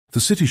The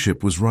city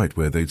ship was right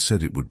where they'd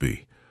said it would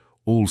be,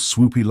 all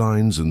swoopy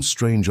lines and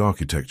strange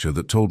architecture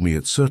that told me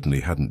it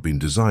certainly hadn't been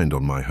designed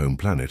on my home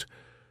planet.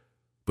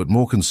 But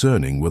more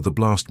concerning were the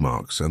blast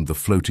marks and the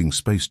floating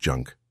space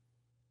junk.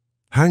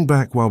 "Hang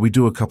back while we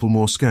do a couple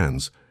more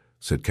scans,"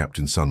 said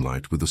Captain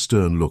Sunlight with a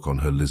stern look on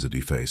her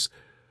lizardy face.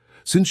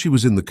 Since she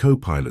was in the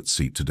co-pilot's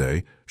seat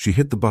today, she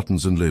hit the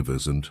buttons and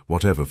levers and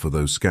whatever for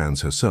those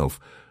scans herself,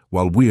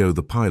 while Weo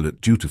the pilot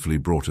dutifully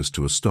brought us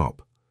to a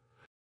stop.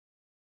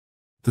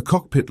 The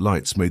cockpit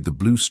lights made the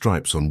blue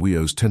stripes on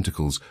Weo's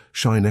tentacles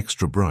shine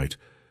extra bright,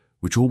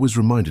 which always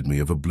reminded me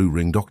of a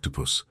blue-ringed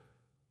octopus.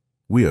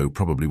 Weo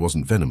probably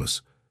wasn't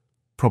venomous.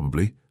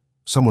 Probably.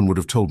 Someone would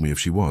have told me if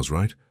she was,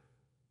 right?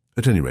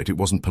 At any rate, it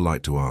wasn't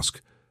polite to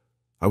ask.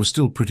 I was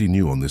still pretty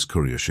new on this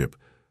courier ship,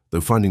 though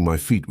finding my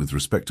feet with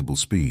respectable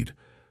speed,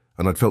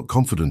 and I'd felt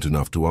confident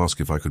enough to ask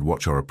if I could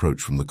watch our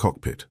approach from the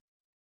cockpit.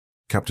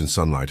 Captain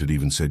Sunlight had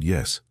even said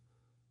yes.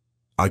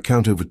 "I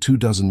count over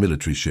 24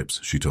 military ships,"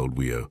 she told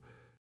Weo.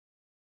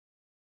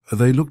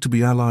 "They look to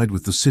be allied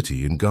with the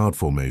city in guard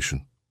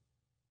formation."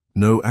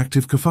 "No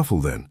active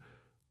kerfuffle, then?"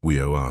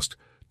 Weo asked,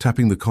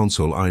 tapping the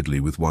console idly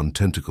with one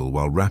tentacle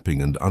while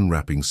wrapping and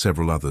unwrapping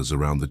several others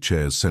around the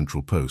chair's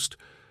central post.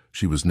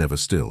 She was never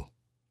still.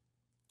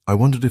 I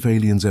wondered if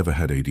aliens ever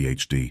had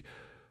ADHD.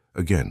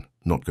 Again,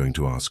 not going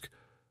to ask.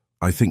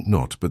 I think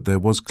not, but there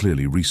was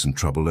clearly recent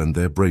trouble and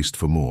they're braced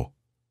for more.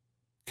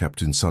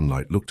 Captain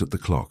Sunlight looked at the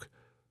clock,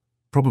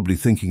 probably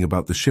thinking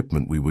about the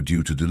shipment we were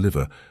due to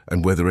deliver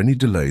and whether any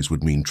delays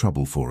would mean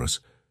trouble for us.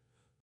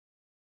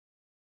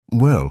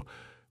 "Well,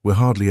 we're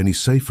hardly any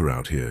safer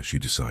out here," she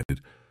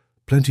decided.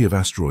 "Plenty of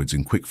asteroids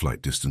in quick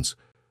flight distance.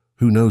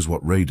 Who knows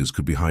what raiders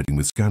could be hiding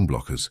with scan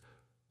blockers?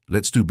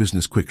 Let's do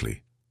business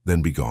quickly,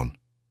 then be gone."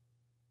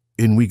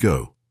 "In we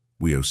go,"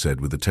 Weo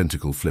said with a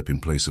tentacle flip in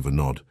place of a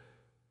nod.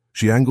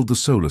 She angled the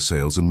solar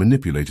sails and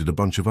manipulated a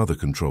bunch of other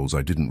controls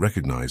I didn't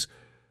recognize,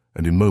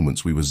 and in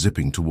moments we were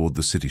zipping toward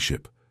the city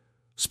ship,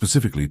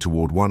 specifically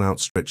toward one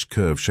outstretched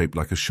curve shaped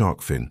like a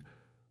shark fin.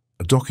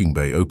 A docking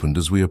bay opened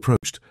as we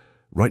approached,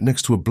 right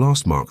next to a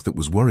blast mark that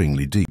was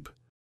worryingly deep.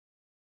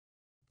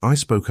 I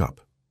spoke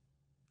up.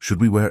 "Should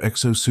we wear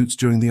exosuits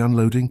during the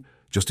unloading,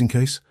 just in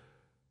case?"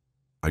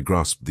 I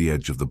grasped the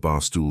edge of the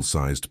bar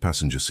stool-sized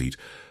passenger seat,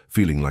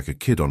 feeling like a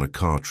kid on a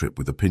car trip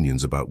with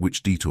opinions about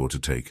which detour to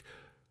take,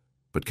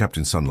 but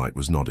Captain Sunlight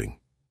was nodding.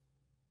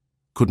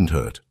 "Couldn't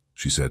hurt,"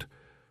 she said,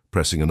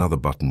 pressing another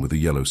button with a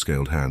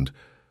yellow-scaled hand.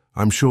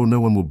 "I'm sure no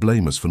one will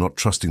blame us for not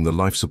trusting the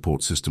life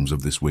support systems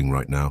of this wing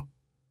right now."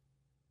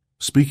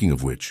 "Speaking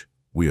of which,"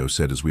 Weo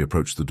said as we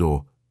approached the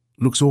door,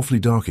 "looks awfully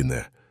dark in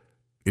there."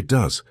 "It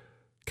does."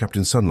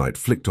 Captain Sunlight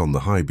flicked on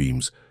the high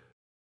beams.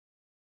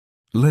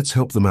 "Let's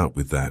help them out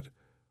with that."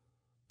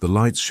 The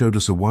lights showed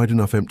us a wide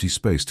enough empty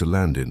space to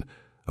land in,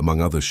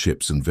 among other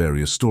ships and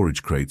various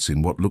storage crates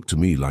in what looked to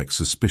me like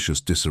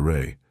suspicious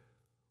disarray.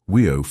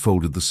 Weo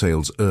folded the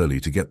sails early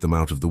to get them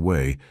out of the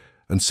way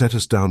and set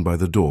us down by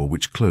the door,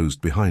 which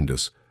closed behind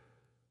us.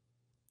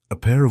 A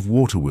pair of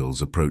water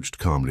wills approached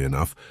calmly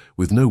enough,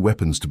 with no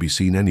weapons to be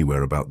seen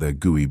anywhere about their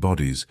gooey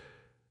bodies.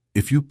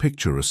 If you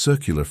picture a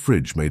circular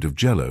fridge made of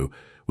jello,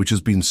 which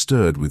has been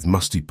stirred with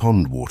musty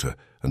pond water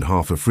and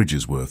half a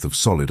fridge's worth of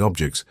solid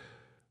objects,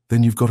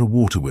 then you've got a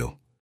water will.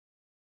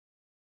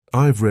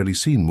 I've rarely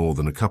seen more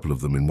than a couple of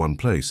them in one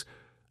place,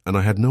 and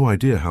I had no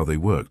idea how they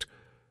worked,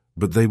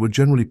 but they were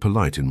generally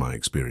polite in my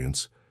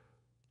experience.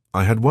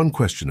 I had one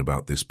question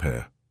about this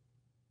pair.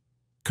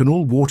 "Can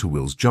all water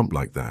wills jump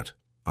like that?"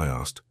 I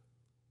asked.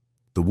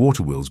 The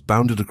water wills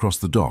bounded across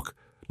the dock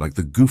like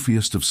the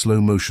goofiest of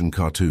slow-motion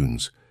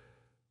cartoons.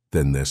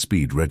 Then their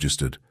speed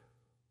registered.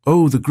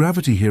 "Oh, the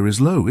gravity here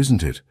is low,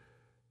 isn't it?"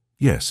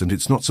 "Yes, and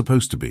it's not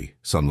supposed to be,"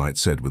 Sunlight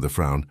said with a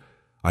frown.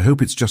 "I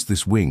hope it's just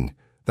this wing.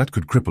 That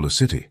could cripple a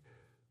city."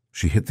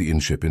 She hit the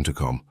in-ship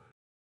intercom.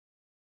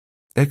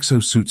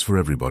 "Exosuits for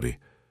everybody,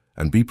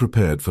 and be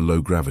prepared for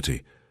low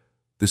gravity.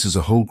 This is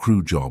a whole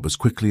crew job as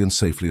quickly and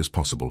safely as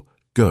possible.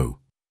 Go."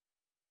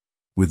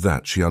 With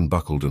that, she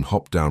unbuckled and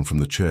hopped down from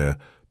the chair,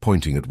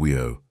 pointing at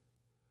Weo.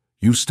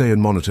 "You stay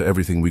and monitor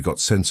everything we got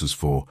sensors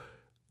for.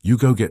 You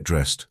go get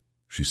dressed,"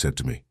 she said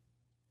to me.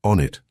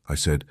 "On it," I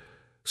said,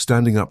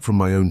 standing up from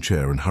my own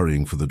chair and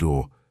hurrying for the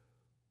door.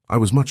 I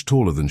was much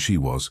taller than she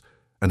was,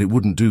 and it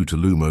wouldn't do to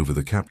loom over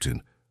the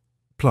captain.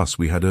 Plus,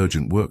 we had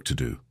urgent work to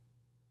do.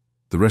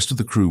 The rest of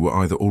the crew were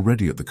either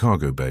already at the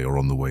cargo bay or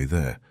on the way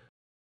there.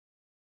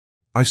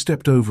 I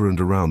stepped over and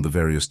around the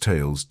various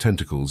tails,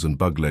 tentacles, and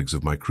bug legs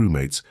of my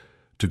crewmates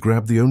to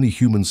grab the only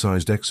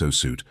human-sized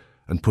exosuit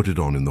and put it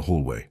on in the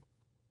hallway.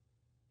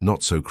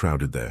 Not so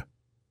crowded there.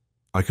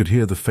 I could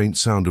hear the faint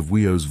sound of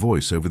Weo's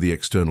voice over the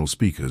external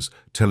speakers,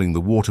 telling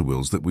the water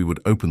wills that we would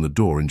open the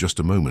door in just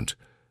a moment.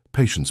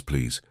 Patience,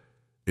 please.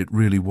 It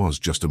really was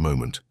just a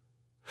moment.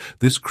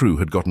 This crew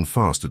had gotten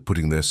fast at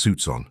putting their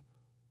suits on.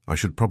 I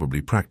should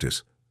probably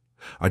practice.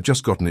 I'd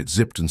just gotten it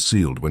zipped and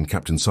sealed when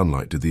Captain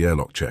Sunlight did the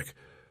airlock check.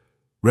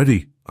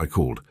 "Ready," I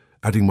called,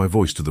 adding my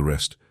voice to the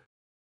rest.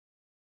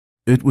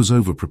 It was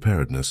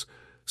over-preparedness,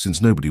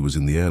 since nobody was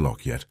in the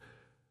airlock yet.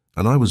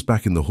 And I was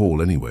back in the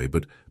hall anyway,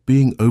 but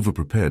being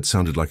overprepared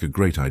sounded like a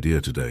great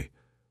idea today.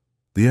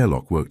 The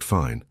airlock worked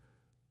fine.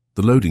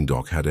 The loading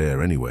dock had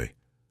air anyway.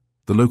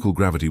 The local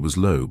gravity was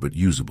low but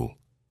usable.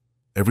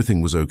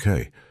 Everything was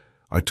okay.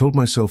 I told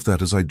myself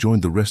that as I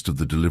joined the rest of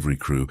the delivery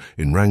crew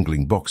in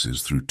wrangling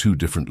boxes through 2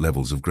 different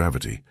levels of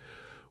gravity.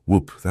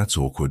 Whoop, that's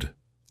awkward,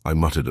 I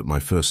muttered at my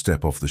first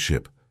step off the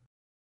ship.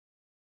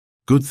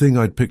 Good thing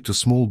I'd picked a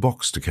small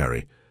box to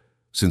carry,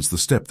 since the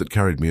step that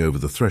carried me over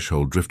the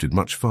threshold drifted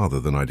much farther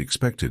than I'd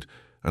expected,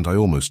 and I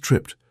almost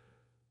tripped.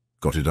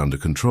 Got it under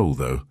control,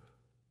 though.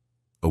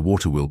 A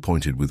water wheel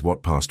pointed with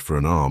what passed for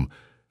an arm,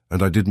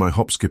 and I did my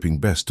hop-skipping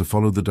best to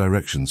follow the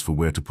directions for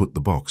where to put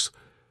the box.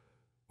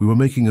 We were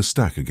making a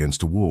stack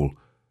against a wall,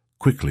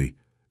 quickly,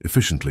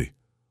 efficiently,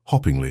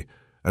 hoppingly,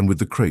 and with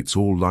the crates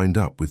all lined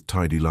up with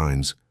tidy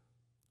lines.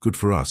 Good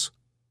for us.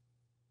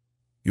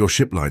 "Your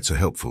ship lights are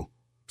helpful,"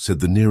 said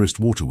the nearest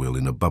water wheel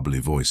in a bubbly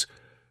voice.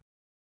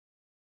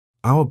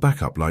 "Our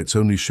backup lights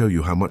only show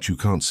you how much you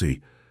can't see,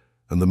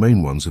 and the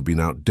main ones have been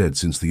out dead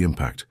since the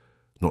impact.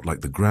 Not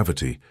like the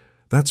gravity.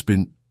 That's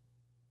been—"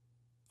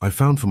 I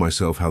found for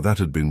myself how that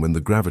had been when the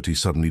gravity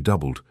suddenly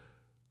doubled.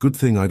 Good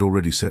thing I'd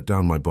already set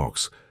down my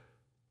box.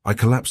 I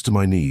collapsed to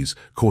my knees,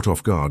 caught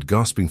off guard,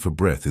 gasping for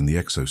breath in the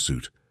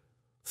exosuit.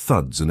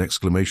 Thuds and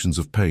exclamations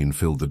of pain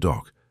filled the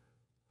dock.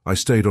 I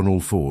stayed on all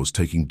fours,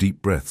 taking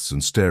deep breaths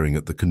and staring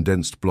at the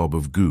condensed blob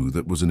of goo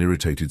that was an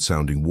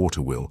irritated-sounding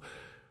water wheel.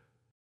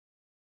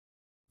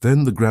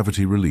 Then the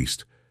gravity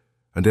released,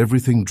 and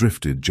everything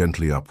drifted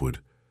gently upward.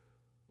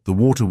 The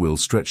water wheel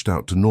stretched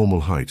out to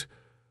normal height,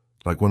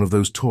 like one of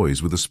those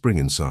toys with a spring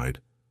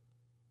inside.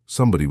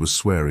 Somebody was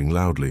swearing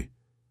loudly.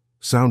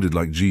 Sounded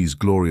like G's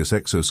glorious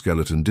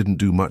exoskeleton didn't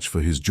do much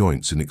for his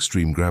joints in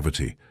extreme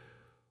gravity.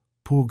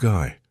 Poor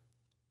guy.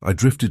 I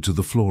drifted to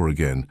the floor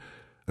again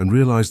and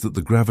realized that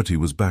the gravity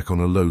was back on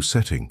a low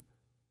setting.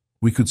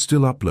 We could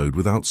still upload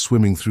without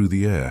swimming through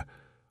the air.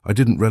 I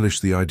didn't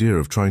relish the idea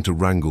of trying to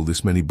wrangle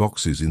this many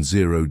boxes in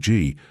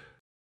 0G.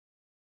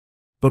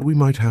 But we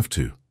might have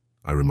to,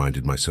 I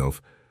reminded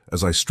myself,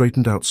 as I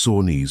straightened out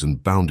sore knees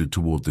and bounded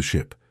toward the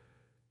ship.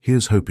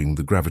 Here's hoping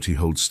the gravity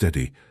holds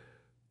steady.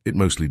 It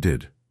mostly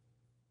did.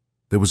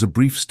 There was a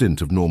brief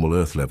stint of normal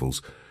Earth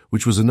levels,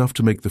 which was enough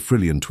to make the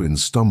Frillian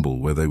twins stumble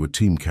where they were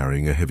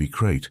team-carrying a heavy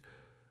crate.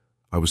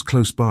 I was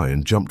close by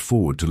and jumped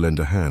forward to lend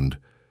a hand.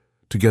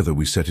 Together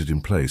we set it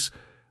in place,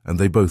 and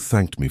they both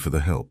thanked me for the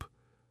help.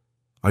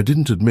 I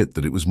didn't admit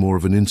that it was more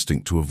of an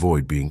instinct to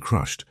avoid being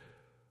crushed.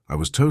 I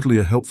was totally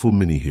a helpful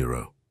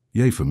mini-hero.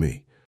 Yay for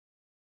me.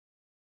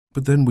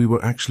 But then we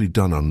were actually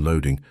done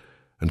unloading,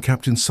 and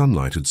Captain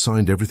Sunlight had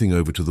signed everything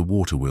over to the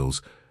water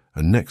wheels,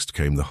 and next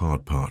came the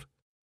hard part.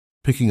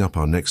 Picking up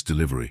our next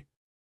delivery.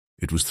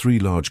 It was 3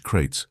 large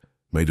crates,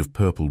 made of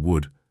purple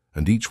wood,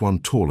 and each one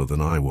taller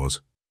than I was.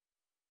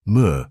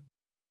 "Mur,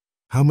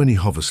 how many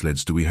hover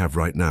sleds do we have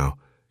right now?"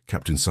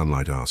 Captain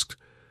Sunlight asked.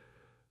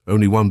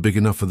 "Only one big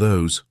enough for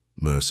those,"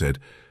 Mur said.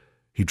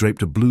 He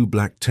draped a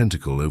blue-black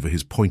tentacle over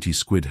his pointy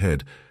squid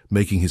head,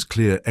 making his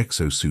clear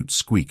exosuit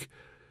squeak.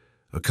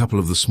 "A couple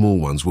of the small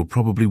ones will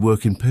probably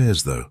work in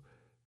pairs, though."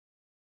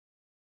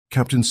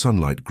 Captain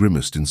Sunlight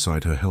grimaced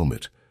inside her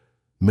helmet.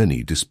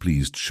 Many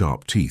displeased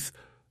sharp teeth.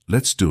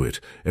 "Let's do it.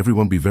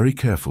 Everyone be very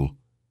careful."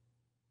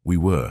 We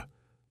were.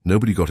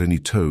 Nobody got any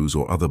toes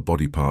or other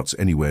body parts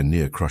anywhere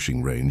near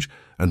crushing range,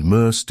 and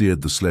Mur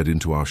steered the sled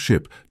into our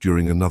ship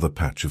during another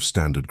patch of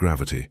standard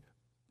gravity.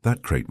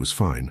 That crate was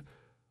fine.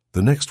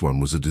 The next one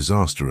was a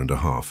disaster and a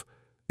half.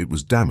 It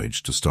was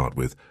damaged to start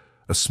with,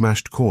 a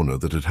smashed corner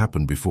that had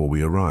happened before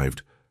we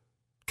arrived.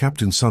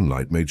 Captain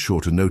Sunlight made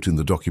sure to note in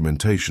the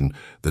documentation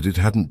that it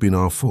hadn't been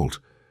our fault,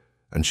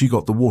 and she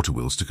got the water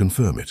wheels to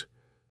confirm it.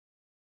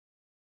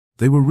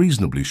 They were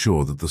reasonably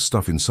sure that the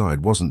stuff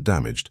inside wasn't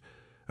damaged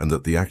and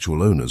that the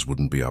actual owners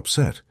wouldn't be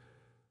upset.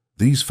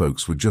 These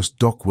folks were just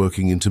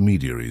dock-working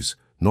intermediaries,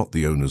 not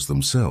the owners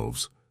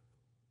themselves.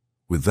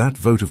 With that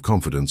vote of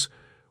confidence,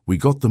 we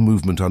got the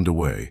movement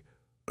underway,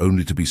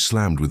 only to be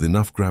slammed with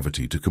enough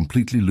gravity to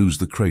completely lose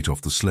the crate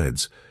off the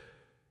sleds.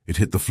 It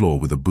hit the floor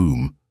with a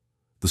boom.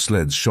 The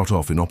sleds shot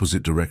off in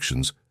opposite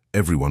directions.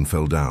 Everyone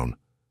fell down.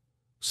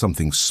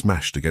 Something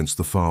smashed against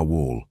the far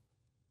wall.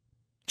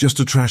 "Just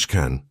a trash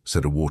can,"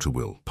 said a water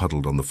wheel,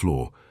 puddled on the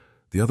floor.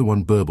 The other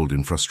one burbled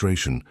in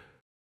frustration.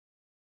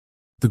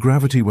 The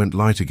gravity went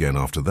light again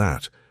after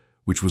that,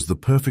 which was the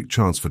perfect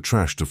chance for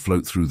trash to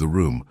float through the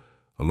room,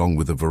 along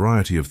with a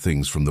variety of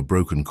things from the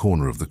broken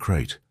corner of the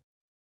crate.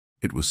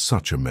 It was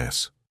such a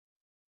mess.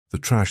 The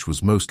trash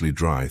was mostly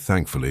dry,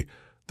 thankfully,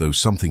 though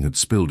something had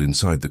spilled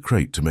inside the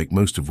crate to make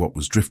most of what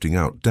was drifting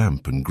out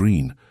damp and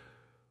green.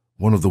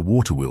 One of the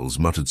water wheels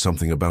muttered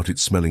something about it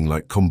smelling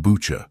like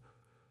kombucha.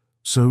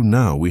 So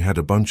now we had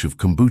a bunch of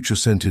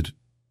kombucha-scented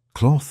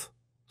cloth?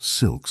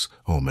 Silks.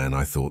 Oh man,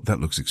 I thought, that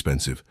looks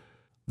expensive.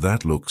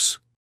 That looks...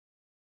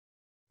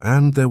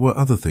 And there were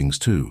other things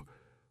too,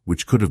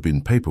 which could have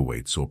been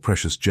paperweights or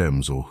precious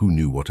gems or who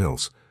knew what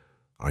else.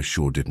 I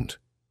sure didn't.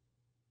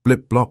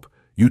 "Blip blop,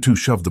 you two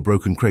shove the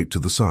broken crate to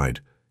the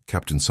side,"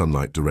 Captain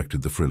Sunlight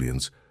directed the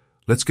Frillians.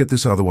 Let's get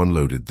this other one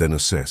loaded, then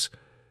assess.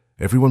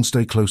 Everyone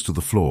stay close to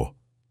the floor.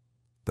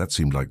 That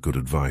seemed like good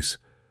advice.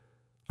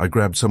 I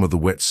grabbed some of the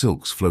wet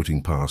silks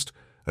floating past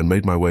and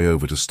made my way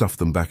over to stuff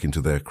them back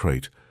into their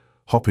crate,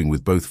 hopping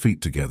with both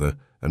feet together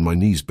and my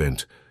knees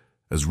bent,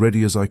 as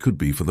ready as I could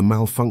be for the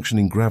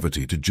malfunctioning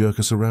gravity to jerk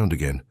us around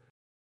again.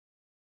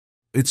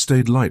 It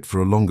stayed light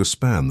for a longer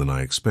span than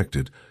I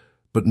expected,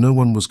 but no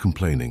one was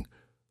complaining.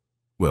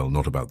 Well,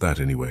 not about that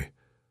anyway.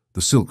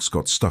 The silks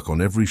got stuck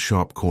on every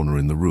sharp corner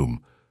in the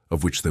room,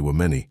 of which there were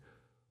many.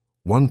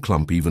 One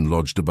clump even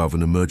lodged above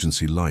an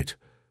emergency light.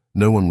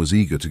 No one was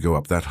eager to go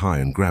up that high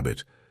and grab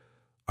it.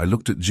 I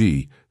looked at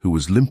G, who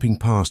was limping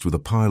past with a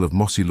pile of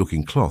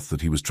mossy-looking cloth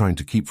that he was trying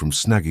to keep from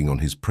snagging on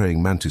his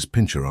praying mantis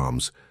pincher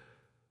arms.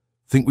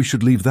 Think we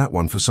should leave that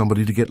one for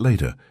somebody to get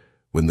later,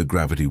 when the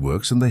gravity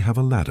works and they have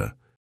a ladder.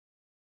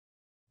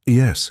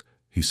 Yes,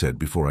 he said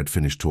before I'd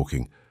finished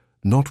talking.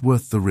 Not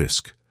worth the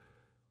risk.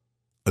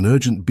 An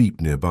urgent beep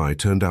nearby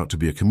turned out to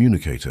be a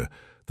communicator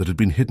that had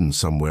been hidden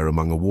somewhere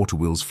among a water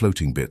wheel's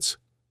floating bits.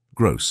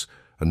 Gross,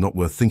 and not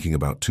worth thinking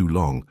about too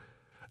long,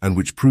 and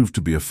which proved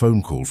to be a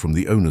phone call from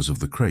the owners of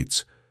the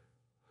crates.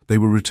 They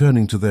were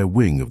returning to their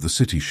wing of the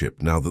city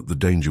ship now that the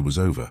danger was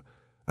over,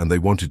 and they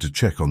wanted to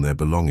check on their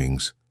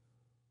belongings.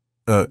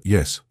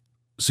 Yes.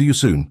 See you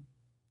soon,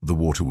 the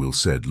water wheel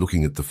said,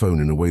 looking at the phone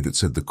in a way that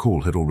said the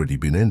call had already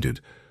been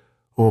ended.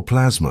 Or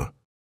plasma.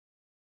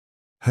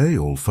 Hey,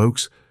 old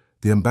folks.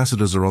 The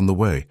ambassadors are on the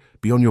way.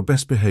 Be on your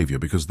best behavior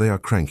because they are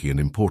cranky and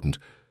important,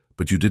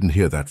 but you didn't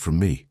hear that from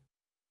me.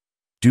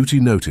 Duty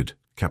noted,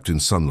 Captain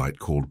Sunlight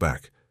called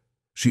back.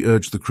 She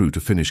urged the crew to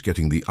finish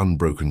getting the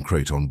unbroken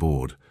crate on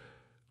board.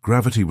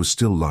 Gravity was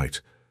still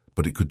light,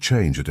 but it could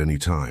change at any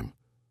time.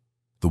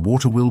 The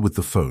water wheel with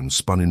the phone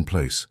spun in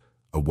place,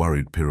 a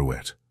worried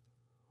pirouette.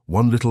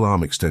 One little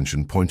arm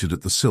extension pointed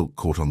at the silk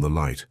caught on the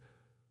light.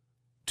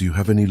 Do you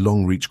have any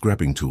long-reach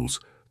grabbing tools?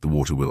 The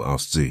water wheel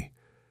asked Z.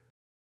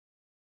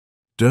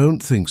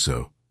 Don't think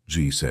so,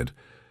 G said.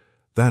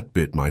 That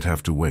bit might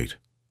have to wait.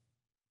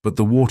 But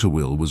the water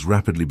wheel was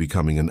rapidly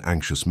becoming an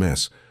anxious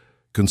mess,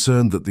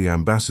 concerned that the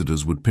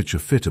ambassadors would pitch a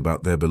fit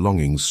about their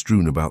belongings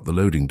strewn about the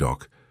loading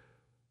dock.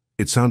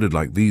 It sounded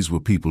like these were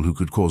people who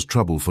could cause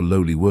trouble for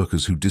lowly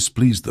workers who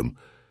displeased them.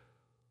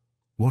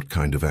 What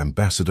kind of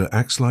ambassador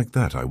acts like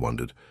that, I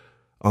wondered.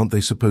 Aren't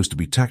they supposed to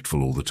be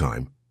tactful all the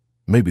time?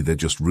 Maybe they're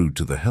just rude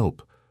to the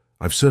help.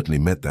 I've certainly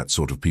met that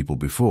sort of people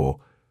before.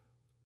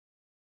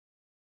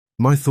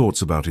 My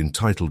thoughts about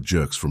entitled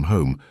jerks from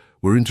home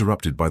were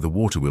interrupted by the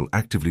water wheel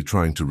actively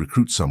trying to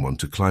recruit someone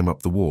to climb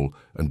up the wall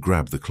and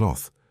grab the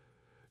cloth.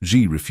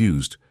 G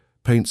refused.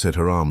 Paint said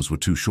her arms were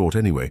too short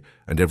anyway,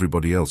 and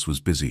everybody else was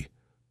busy.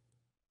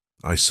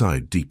 I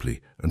sighed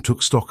deeply and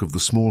took stock of the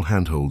small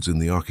handholds in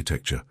the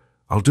architecture.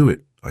 I'll do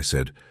it, I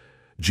said.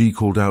 G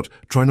called out,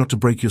 try not to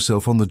break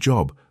yourself on the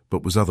job,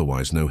 but was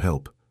otherwise no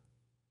help.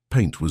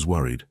 Paint was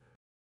worried.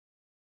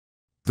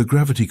 The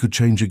gravity could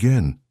change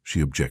again, she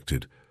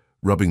objected,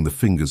 rubbing the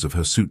fingers of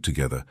her suit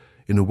together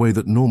in a way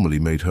that normally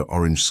made her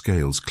orange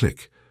scales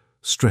click.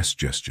 Stress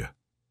gesture.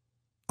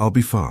 I'll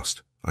be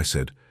fast, I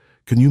said.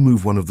 Can you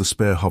move one of the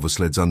spare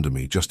hoversleds under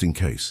me, just in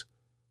case?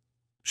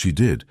 She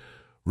did,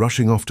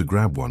 rushing off to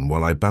grab one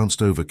while I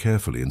bounced over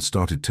carefully and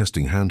started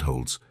testing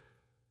handholds.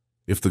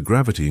 If the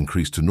gravity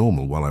increased to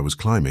normal while I was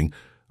climbing,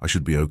 I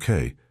should be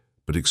okay,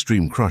 but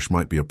extreme crush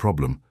might be a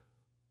problem.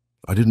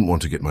 I didn't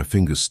want to get my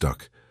fingers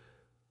stuck.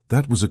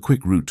 That was a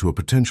quick route to a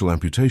potential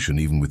amputation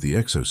even with the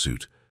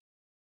exosuit.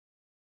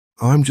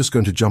 I'm just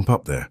going to jump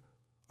up there,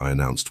 I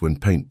announced when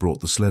Paint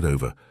brought the sled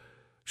over.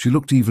 She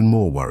looked even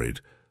more worried,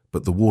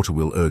 but the water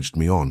wheel urged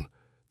me on.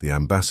 The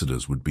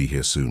ambassadors would be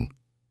here soon.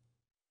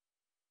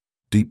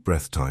 Deep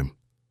breath time.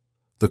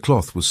 The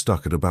cloth was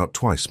stuck at about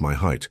twice my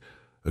height,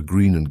 a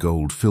green and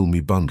gold filmy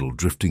bundle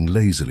drifting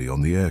lazily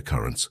on the air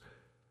currents.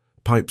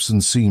 Pipes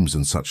and seams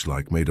and such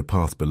like made a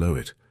path below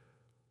it.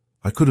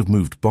 I could have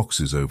moved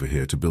boxes over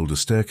here to build a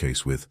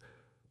staircase with,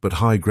 but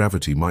high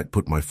gravity might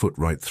put my foot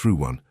right through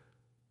one,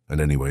 and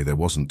anyway, there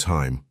wasn't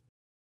time.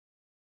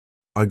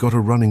 I got a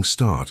running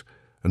start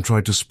and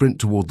tried to sprint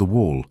toward the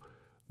wall,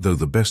 though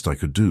the best I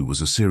could do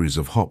was a series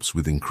of hops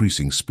with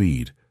increasing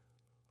speed.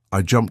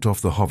 I jumped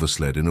off the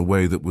hoversled in a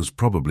way that was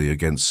probably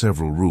against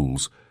several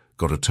rules,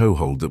 got a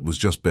toehold that was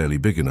just barely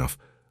big enough,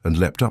 and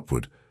leapt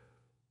upward.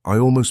 I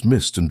almost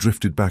missed and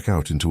drifted back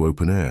out into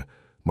open air.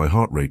 My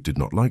heart rate did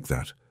not like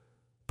that.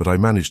 But I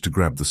managed to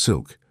grab the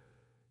silk,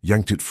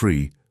 yanked it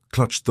free,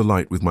 clutched the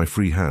light with my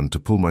free hand to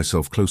pull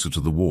myself closer to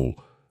the wall,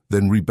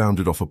 then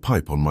rebounded off a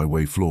pipe on my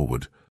way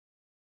floorward.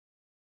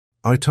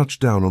 I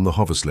touched down on the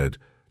hoversled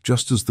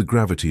just as the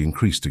gravity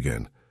increased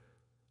again.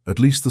 At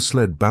least the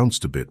sled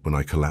bounced a bit when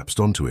I collapsed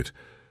onto it,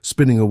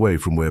 spinning away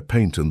from where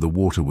Paint and the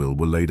water wheel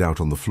were laid out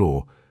on the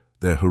floor.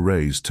 Their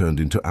hoorays turned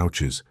into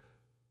ouches.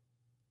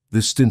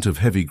 This stint of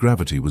heavy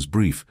gravity was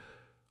brief.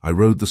 I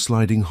rode the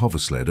sliding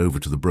hoversled over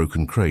to the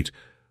broken crate,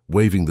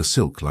 waving the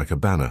silk like a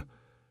banner.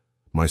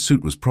 My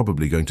suit was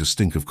probably going to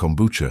stink of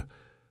kombucha,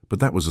 but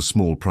that was a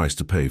small price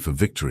to pay for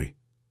victory.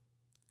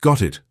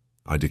 Got it,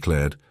 I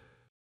declared.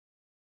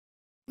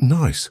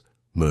 Nice,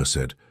 Mer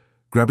said,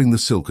 grabbing the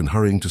silk and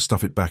hurrying to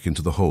stuff it back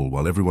into the hole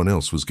while everyone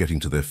else was getting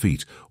to their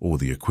feet, or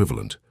the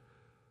equivalent.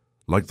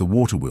 Like the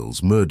water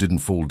wheels, Mer didn't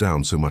fall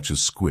down so much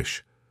as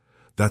squish.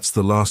 That's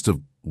the last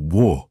of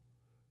war.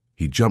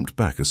 He jumped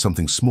back as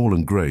something small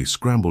and grey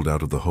scrambled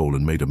out of the hole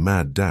and made a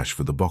mad dash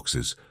for the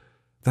boxes.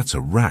 That's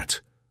a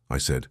rat, I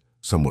said,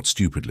 somewhat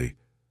stupidly.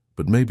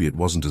 But maybe it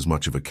wasn't as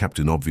much of a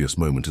Captain Obvious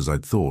moment as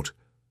I'd thought.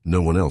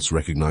 No one else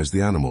recognized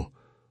the animal.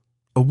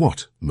 A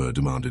what? Mer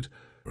demanded.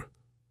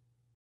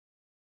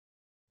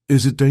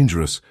 Is it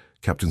dangerous?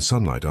 Captain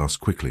Sunlight asked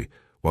quickly,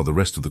 while the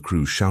rest of the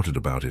crew shouted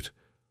about it.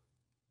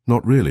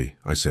 Not really,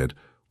 I said,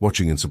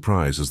 watching in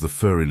surprise as the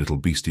furry little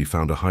beastie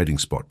found a hiding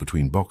spot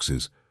between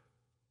boxes.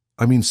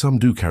 I mean, some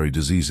do carry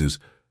diseases,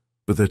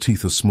 but their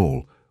teeth are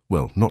small.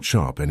 Well, not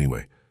sharp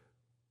anyway.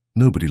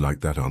 Nobody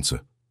liked that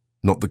answer.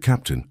 Not the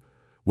captain,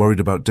 worried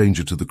about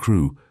danger to the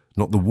crew,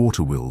 not the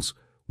water wills,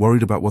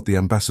 worried about what the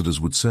ambassadors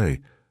would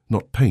say,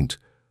 not Paint,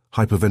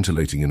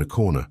 hyperventilating in a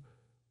corner.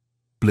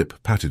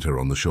 Blip patted her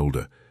on the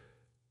shoulder.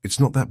 It's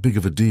not that big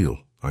of a deal,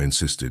 I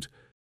insisted.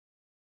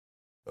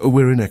 Oh,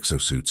 we're in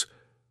exosuits.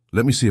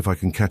 Let me see if I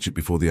can catch it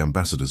before the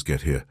ambassadors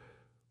get here.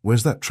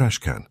 Where's that trash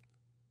can?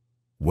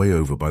 Way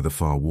over by the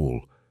far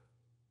wall.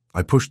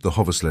 I pushed the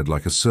hover sled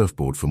like a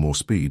surfboard for more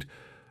speed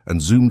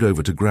and zoomed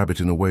over to grab it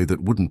in a way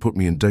that wouldn't put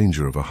me in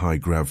danger of a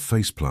high-grav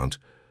faceplant.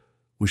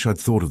 Wish I'd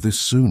thought of this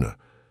sooner.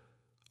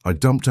 I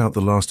dumped out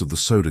the last of the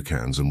soda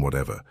cans and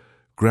whatever,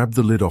 grabbed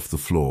the lid off the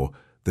floor,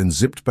 then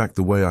zipped back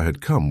the way I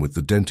had come with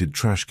the dented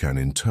trash can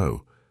in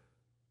tow.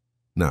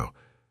 Now,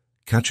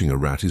 catching a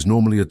rat is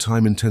normally a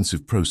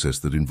time-intensive process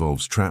that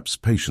involves traps,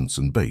 patience,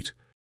 and bait.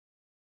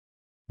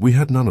 We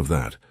had none of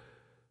that,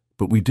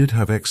 but we did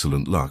have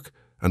excellent luck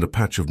and a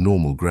patch of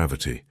normal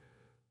gravity.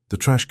 The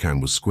trash can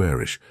was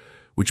squarish,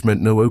 which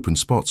meant no open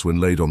spots when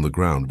laid on the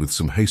ground with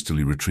some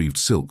hastily retrieved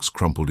silks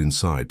crumpled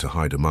inside to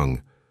hide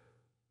among.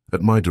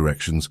 At my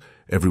directions,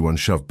 everyone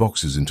shoved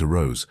boxes into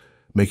rows,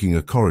 making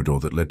a corridor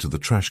that led to the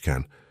trash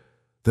can.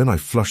 Then I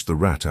flushed the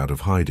rat out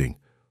of hiding.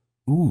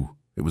 Ooh,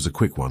 it was a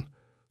quick one.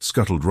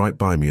 Scuttled right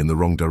by me in the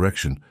wrong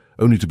direction,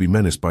 only to be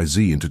menaced by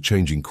Z into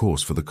changing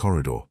course for the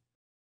corridor.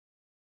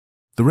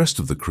 The rest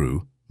of the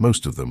crew,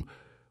 most of them,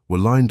 were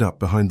lined up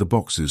behind the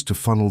boxes to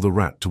funnel the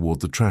rat toward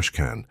the trash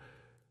can.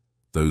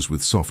 Those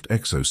with soft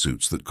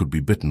exosuits that could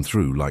be bitten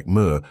through, like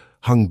Mer,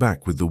 hung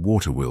back with the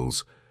water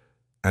wills.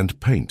 And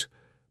Paint,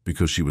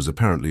 because she was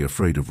apparently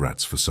afraid of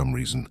rats for some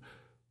reason.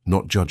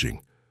 Not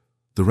judging.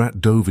 The rat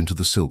dove into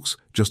the silks,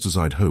 just as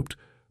I'd hoped,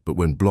 but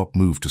when Blop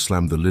moved to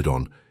slam the lid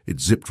on,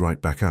 it zipped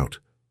right back out.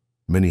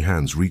 Many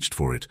hands reached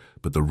for it,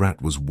 but the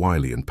rat was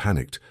wily and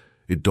panicked.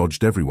 It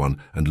dodged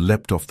everyone and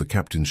leapt off the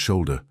captain's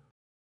shoulder.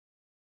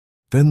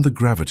 Then the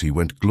gravity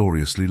went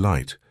gloriously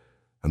light,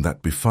 and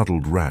that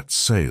befuddled rat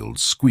sailed,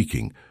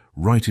 squeaking,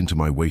 right into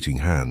my waiting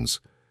hands.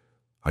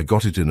 I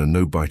got it in a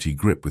no-bitey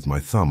grip with my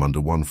thumb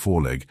under one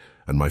foreleg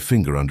and my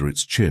finger under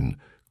its chin,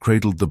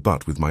 cradled the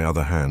butt with my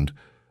other hand,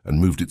 and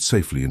moved it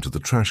safely into the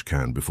trash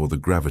can before the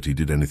gravity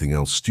did anything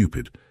else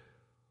stupid.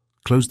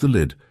 Closed the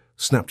lid,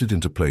 snapped it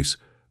into place,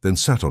 then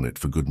sat on it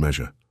for good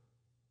measure.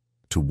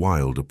 To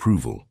wild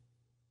approval.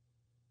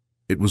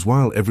 It was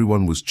while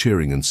everyone was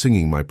cheering and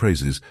singing my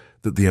praises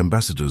that the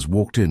ambassadors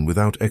walked in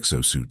without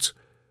exosuits.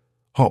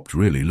 Hopped,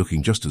 really,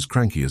 looking just as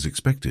cranky as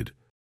expected.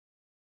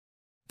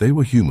 They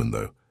were human,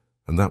 though,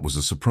 and that was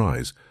a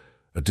surprise,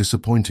 a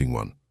disappointing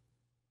one.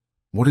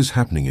 What is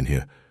happening in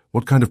here?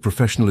 What kind of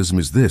professionalism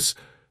is this?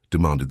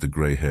 Demanded the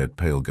grey-haired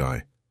pale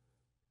guy.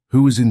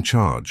 Who is in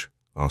charge?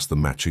 Asked the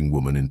matching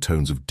woman in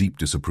tones of deep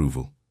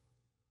disapproval.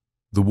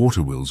 The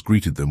waterwills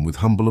greeted them with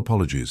humble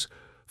apologies,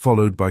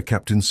 followed by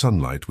Captain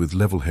Sunlight with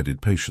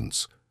level-headed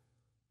patience.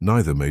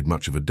 Neither made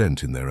much of a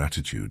dent in their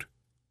attitude.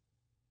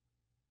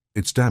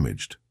 It's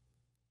damaged.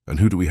 And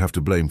who do we have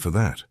to blame for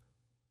that?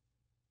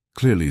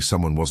 Clearly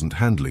someone wasn't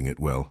handling it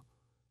well.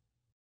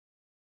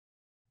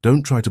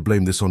 Don't try to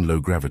blame this on low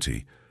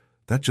gravity.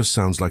 That just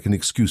sounds like an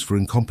excuse for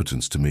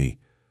incompetence to me.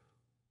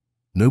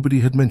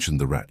 Nobody had mentioned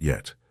the rat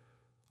yet.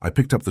 I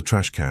picked up the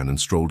trash can and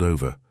strolled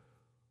over.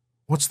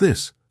 What's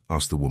this?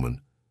 Asked the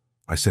woman.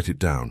 I set it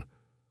down.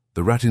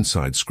 The rat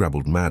inside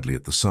scrabbled madly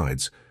at the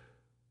sides.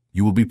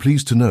 You will be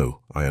pleased to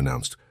know, I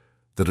announced,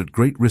 that at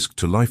great risk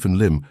to life and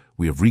limb,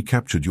 we have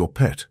recaptured your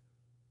pet.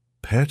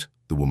 Pet?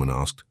 The woman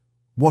asked.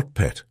 What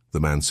pet? The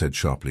man said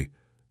sharply.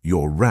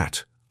 Your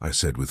rat, I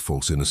said with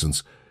false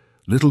innocence.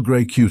 Little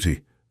grey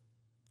cutie.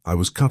 I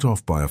was cut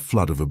off by a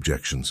flood of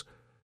objections.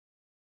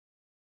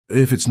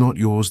 If it's not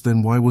yours,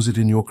 then why was it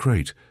in your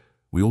crate?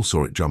 We all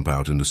saw it jump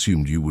out and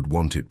assumed you would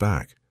want it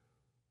back.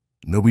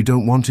 No, we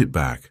don't want it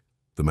back,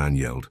 the man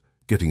yelled,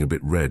 getting a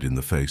bit red in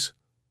the face.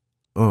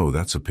 Oh,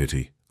 that's a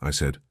pity, I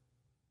said.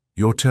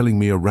 You're telling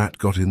me a rat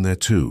got in there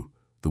too?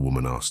 The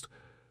woman asked.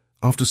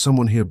 After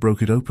someone here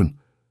broke it open?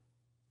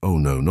 Oh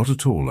no, not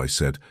at all, I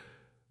said.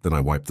 Then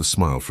I wiped the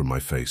smile from my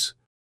face.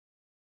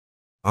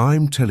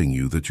 I'm telling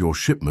you that your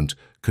shipment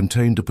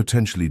contained a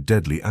potentially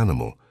deadly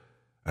animal,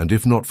 and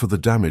if not for the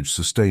damage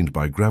sustained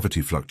by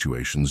gravity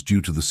fluctuations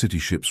due to the city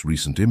ship's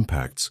recent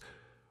impacts,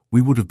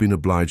 We would have been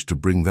obliged to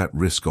bring that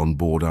risk on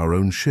board our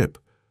own ship,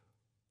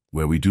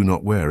 where we do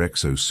not wear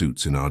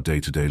exosuits in our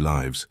day-to-day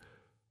lives.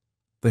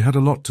 They had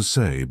a lot to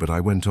say, but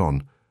I went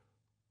on.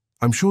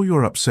 I'm sure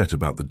you're upset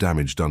about the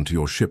damage done to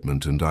your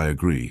shipment, and I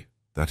agree.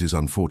 That is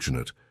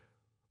unfortunate.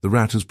 The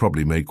rat has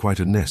probably made quite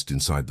a nest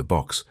inside the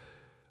box.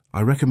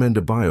 I recommend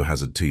a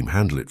biohazard team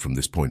handle it from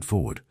this point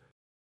forward.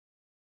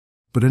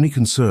 But any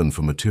concern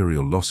for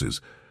material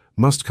losses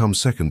must come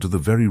second to the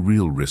very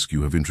real risk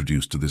you have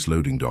introduced to this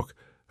loading dock,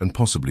 and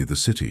possibly the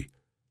city.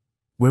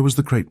 Where was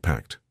the crate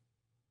packed?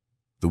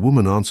 The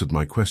woman answered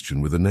my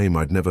question with a name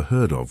I'd never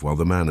heard of, while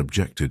the man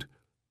objected.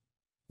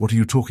 What are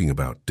you talking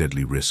about,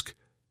 deadly risk?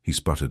 He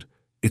sputtered.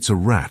 It's a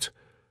rat.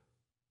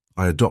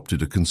 I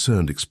adopted a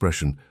concerned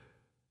expression.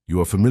 You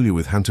are familiar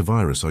with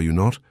hantavirus, are you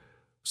not?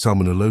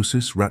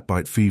 Salmonellosis, rat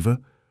bite fever.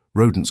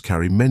 Rodents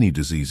carry many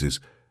diseases,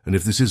 and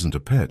if this isn't a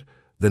pet,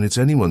 then it's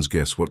anyone's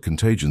guess what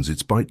contagions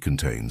its bite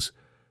contains.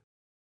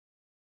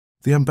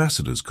 The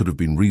ambassadors could have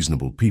been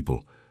reasonable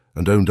people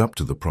and owned up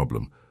to the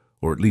problem,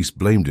 or at least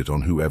blamed it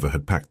on whoever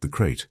had packed the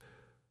crate.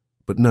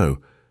 But no,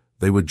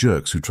 they were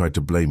jerks who tried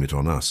to blame it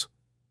on us.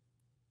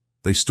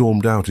 They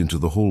stormed out into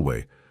the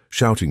hallway,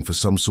 shouting for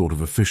some sort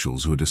of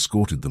officials who had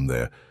escorted them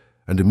there,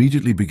 and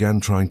immediately began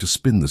trying to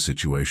spin the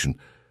situation.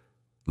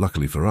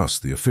 Luckily for us,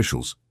 the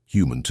officials,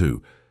 human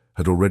too,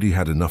 had already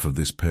had enough of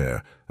this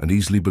pair and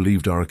easily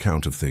believed our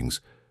account of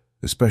things,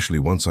 especially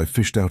once I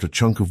fished out a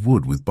chunk of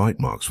wood with bite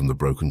marks from the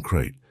broken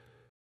crate.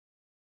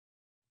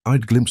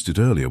 I'd glimpsed it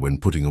earlier when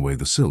putting away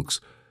the silks,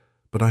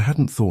 but I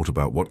hadn't thought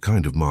about what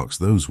kind of marks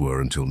those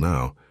were until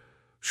now.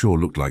 Sure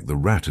looked like the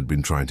rat had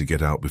been trying to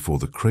get out before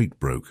the crate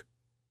broke.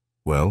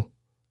 Well,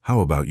 how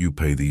about you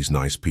pay these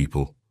nice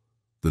people?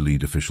 The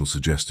lead official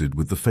suggested,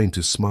 with the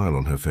faintest smile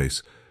on her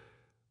face.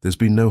 There's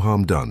been no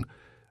harm done,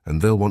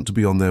 and they'll want to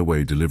be on their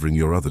way delivering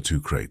your other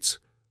 2 crates.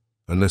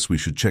 Unless we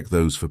should check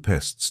those for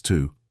pests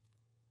too.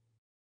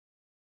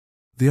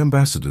 The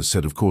ambassadors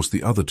said of course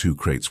the other 2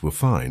 crates were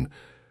fine,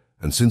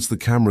 and since the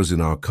cameras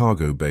in our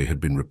cargo bay had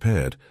been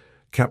repaired,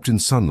 Captain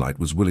Sunlight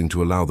was willing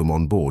to allow them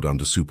on board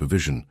under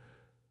supervision.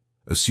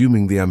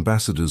 Assuming the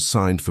ambassadors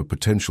signed for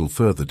potential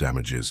further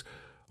damages,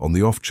 on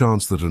the off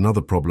chance that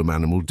another problem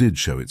animal did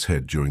show its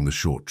head during the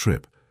short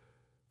trip.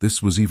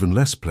 This was even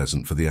less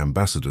pleasant for the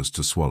ambassadors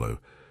to swallow,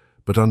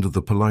 but under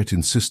the polite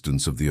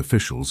insistence of the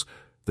officials,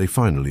 they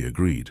finally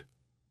agreed.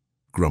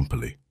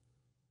 Grumpily.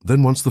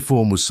 Then once the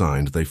form was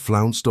signed, they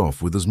flounced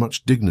off with as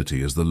much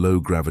dignity as the low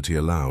gravity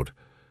allowed.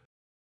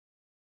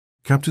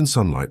 Captain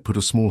Sunlight put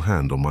a small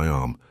hand on my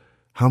arm.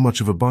 How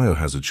much of a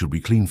biohazard should we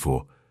clean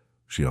for?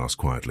 She asked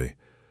quietly.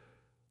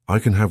 I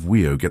can have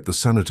Weo get the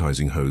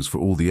sanitizing hose for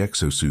all the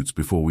exosuits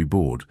before we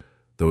board,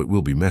 though it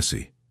will be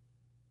messy.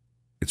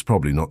 It's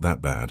probably not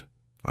that bad,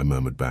 I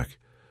murmured back.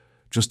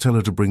 Just tell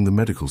her to bring the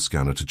medical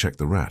scanner to check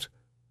the rat.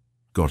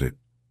 Got it.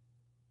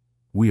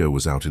 Weo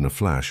was out in a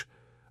flash,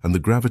 and the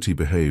gravity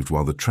behaved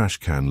while the trash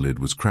can lid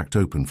was cracked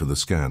open for the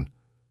scan.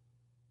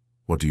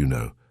 What do you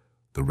know?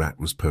 The rat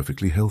was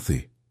perfectly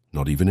healthy.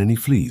 Not even any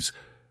fleas.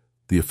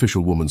 The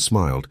official woman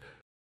smiled.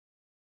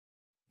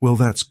 Well,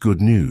 that's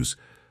good news.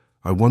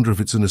 I wonder if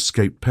it's an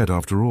escaped pet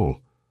after all.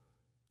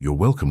 You're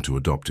welcome to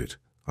adopt it,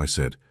 I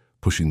said,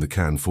 pushing the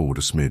can forward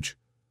a smidge.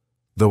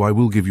 Though I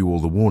will give you all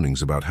the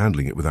warnings about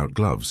handling it without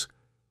gloves.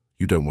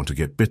 You don't want to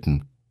get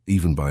bitten,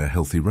 even by a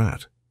healthy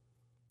rat.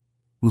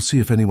 We'll see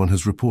if anyone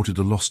has reported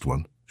a lost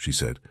one, she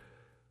said.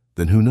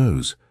 Then who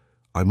knows?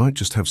 I might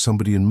just have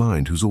somebody in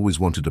mind who's always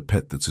wanted a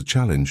pet that's a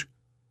challenge.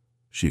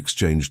 She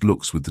exchanged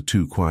looks with the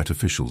 2 quiet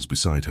officials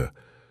beside her.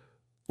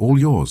 All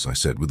yours, I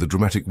said, with a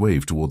dramatic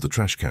wave toward the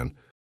trash can.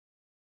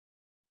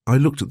 I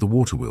looked at the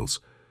water wheels.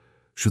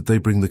 Should they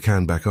bring the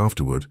can back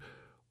afterward,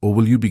 or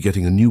will you be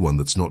getting a new one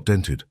that's not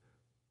dented?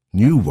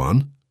 New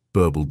one?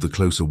 Burbled the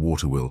closer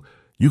water wheel.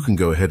 You can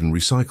go ahead and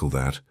recycle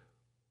that.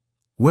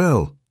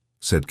 Well,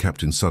 said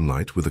Captain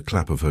Sunlight with a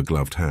clap of her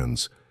gloved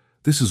hands,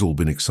 this has all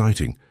been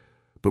exciting,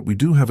 but we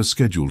do have a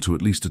schedule to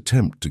at least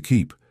attempt to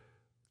keep.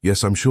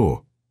 Yes, I'm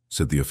sure,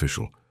 said the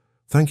official.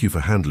 Thank you for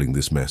handling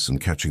this mess and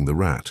catching the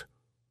rat.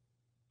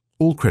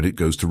 All credit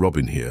goes to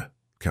Robin here,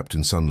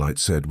 Captain Sunlight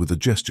said with a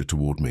gesture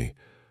toward me.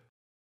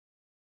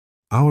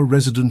 Our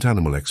resident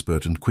animal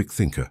expert and quick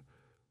thinker.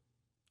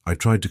 I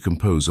tried to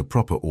compose a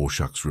proper "aw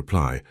shucks"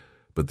 reply,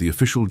 but the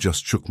official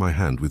just shook my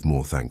hand with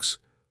more thanks.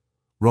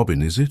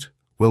 Robin, is it?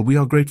 Well, we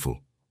are grateful.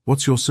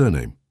 What's your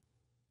surname?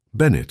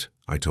 Bennett,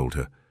 I told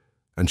her,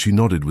 and she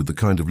nodded with the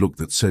kind of look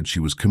that said she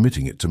was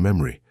committing it to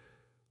memory.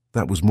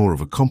 That was more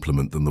of a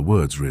compliment than the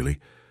words, really.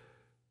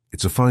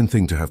 It's a fine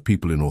thing to have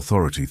people in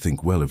authority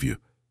think well of you.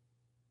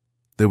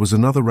 There was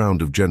another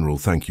round of general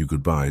thank you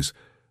goodbyes,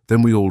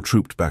 then we all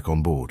trooped back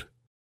on board.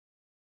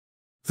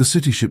 The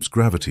city ship's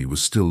gravity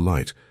was still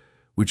light,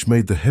 which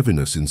made the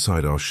heaviness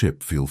inside our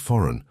ship feel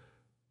foreign.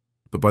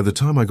 But by the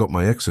time I got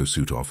my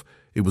exosuit off,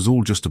 it was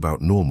all just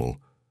about normal.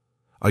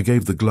 I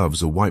gave the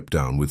gloves a wipe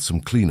down with some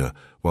cleaner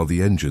while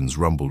the engines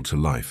rumbled to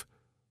life.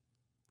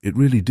 It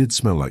really did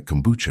smell like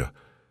kombucha.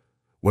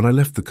 When I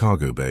left the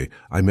cargo bay,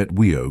 I met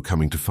Weo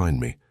coming to find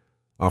me.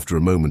 After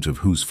a moment of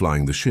who's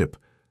flying the ship,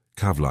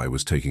 Kavli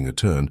was taking a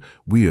turn.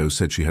 Weo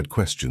said she had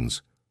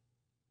questions.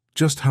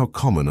 Just how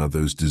common are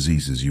those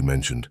diseases you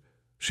mentioned?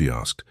 She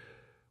asked.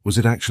 Was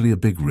it actually a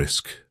big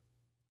risk?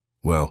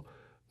 Well,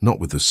 not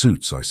with the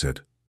suits, I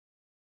said.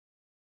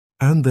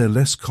 And they're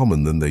less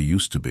common than they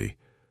used to be,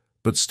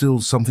 but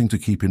still something to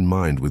keep in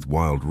mind with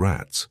wild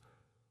rats.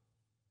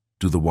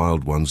 Do the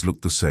wild ones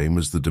look the same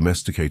as the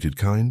domesticated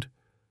kind?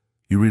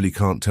 You really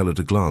can't tell at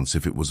a glance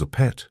if it was a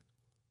pet.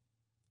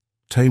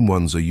 Tame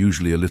ones are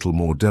usually a little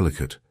more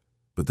delicate,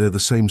 but they're the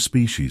same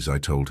species, I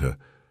told her.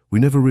 We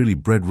never really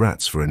bred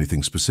rats for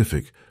anything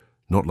specific,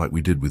 not like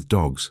we did with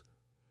dogs.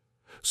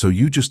 So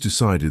you just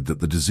decided that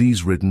the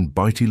disease-ridden,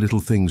 bitey little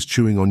things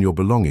chewing on your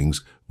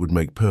belongings would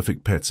make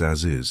perfect pets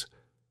as is.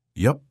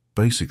 Yup,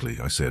 basically,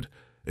 I said,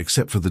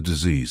 except for the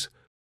disease.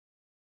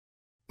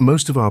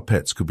 Most of our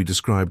pets could be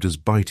described as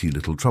bitey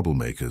little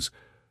troublemakers,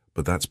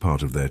 but that's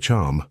part of their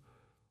charm.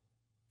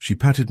 She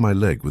patted my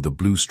leg with a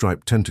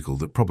blue-striped tentacle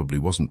that probably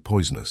wasn't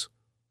poisonous.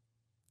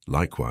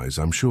 Likewise,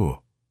 I'm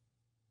sure.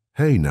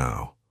 Hey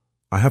now,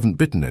 I haven't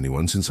bitten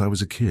anyone since I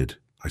was a kid,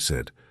 I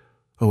said.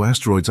 Oh,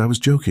 asteroids, I was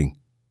joking.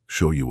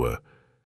 Sure you were.